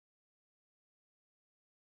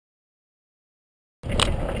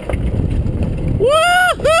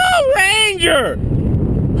danger!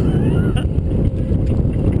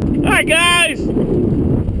 Hi, guys!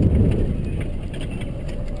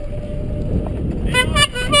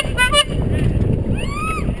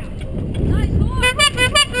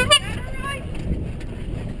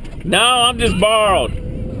 No, I'm just borrowed.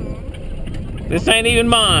 This ain't even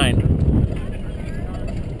mine.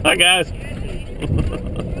 Hi, guys.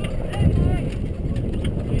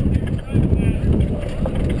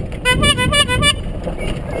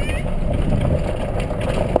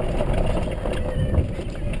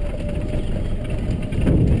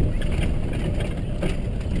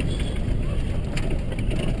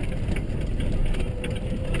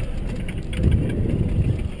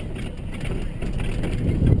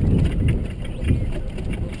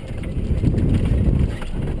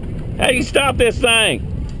 How do you stop this thing?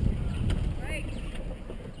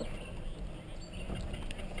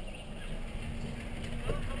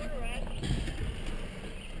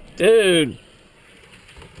 Dude.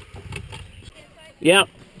 Yep.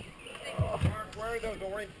 Where are those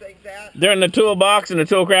orange things at? They're in the toolbox in the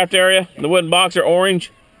toolcraft area. The wooden box are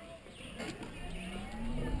orange.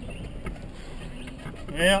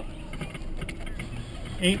 Yeah.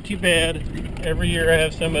 Ain't too bad. Every year I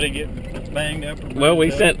have somebody get banged up. Well,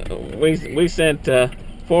 we sent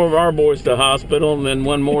 4 of our boys to the hospital, and then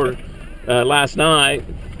one more last night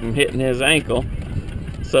from hitting his ankle.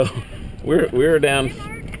 So we're down.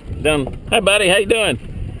 Hi, buddy. How you doing?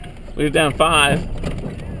 We were down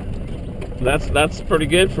 5. That's pretty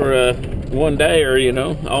good for one day, or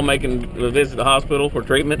all making a visit to the hospital for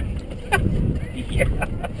treatment. Yeah.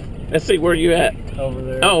 Let's see, where you at? Over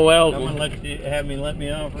there. Oh, well. I'm gonna let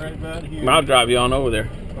me off right about here. I'll drive you on over there.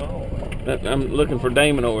 Oh. I'm looking for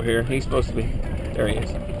Damon over here. He's supposed to be. There he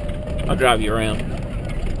is. I'll drive you around.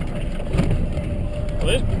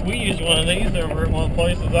 Well, we use one of these over at one of the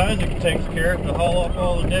places Isaac takes care of to haul off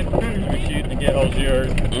all the dead critters we shoot in the gals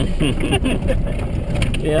yard.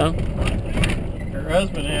 Yeah. Her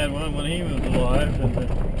husband had one when he was alive,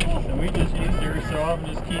 and we just used her so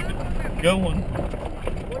often, just keep it going.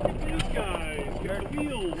 Look at these guys. Got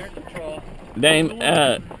wheels. Dame,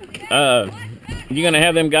 you gonna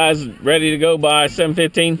have them guys ready to go by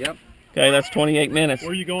 7:15? Yep. Okay, that's 28 minutes.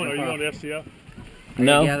 Where are you going? Are you going to FCF?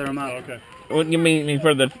 No. Gather them up. Oh, okay. What you mean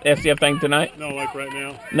for the FCF thing tonight? No, like right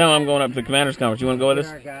now. No, I'm going up to the commander's conference. You want to go with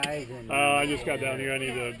us? I just got down here. I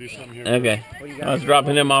need to do something here. Okay. I was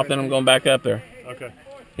dropping them off, then I'm going back up there. Okay.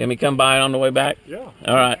 Can we come by on the way back? Yeah.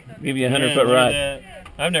 All right. Give you a 100-foot ride.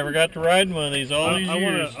 I've never got to ride in one of these all these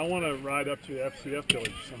years. I want to ride up to the FCF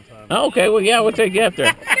village sometime. Oh, okay. Well, yeah, we'll take you up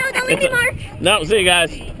there. No, don't leave me, Mark. No, see you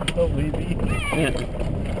guys. Don't leave me. Yeah.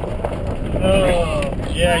 Oh,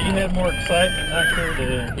 yeah, you had more excitement out there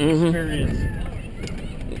to experience.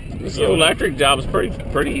 This little electric job is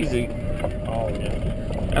pretty easy. Oh,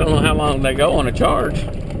 yeah. I don't know how long they go on a charge.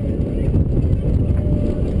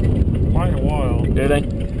 Quite a while. Do they?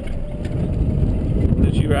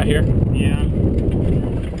 Is you right here? Yeah.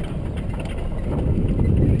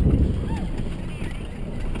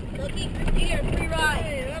 Lucky, you get a free ride.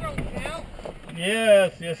 Hey, that don't count.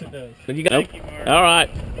 Yes, yes it does. But you got, Thank you, Mark. all right.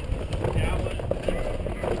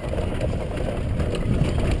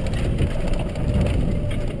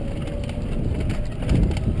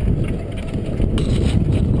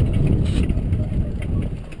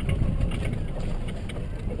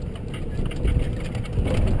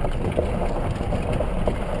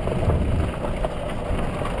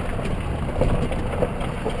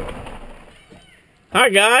 Hi,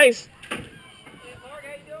 guys. Hey, Mark,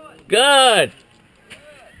 how you doing? Good.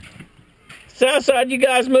 Southside, you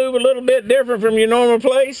guys move a little bit different from your normal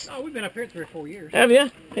place? Oh, we've been up here 3 or 4 years. Have you?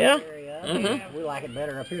 Yeah? We like it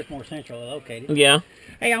better up here. It's more centrally located. Yeah.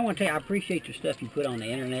 Hey, I want to tell you, I appreciate your stuff you put on the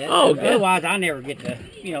internet. Oh, yeah. Otherwise, I never get to,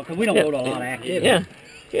 because we don't go to a lot of activity. Yeah.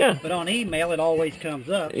 Yeah. But on email, it always comes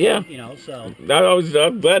up. Yeah. So.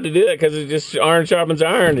 I'm glad to do that because it's just iron sharpens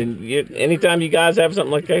iron. And anytime you guys have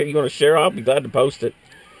something like that you want to share, I'll be glad to post it.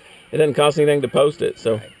 It doesn't cost anything to post it,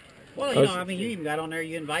 so. Well, you even got on there,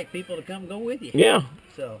 you invite people to come go with you. Yeah.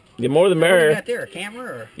 So. The more the merrier. What you got there, a camera?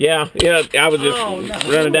 Or? Yeah, I was just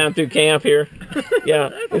running down through camp here.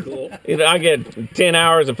 Yeah. That's cool. I get 10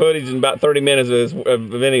 hours of footage in about 30 minutes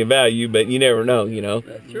of any value, but you never know,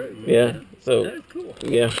 That's true. Yeah, so. That's cool.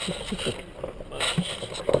 Yeah.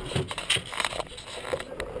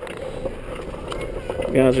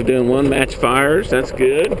 Guys are doing 1 match fires. That's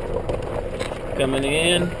good. Coming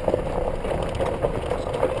in.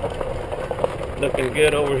 Looking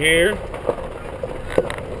good over here.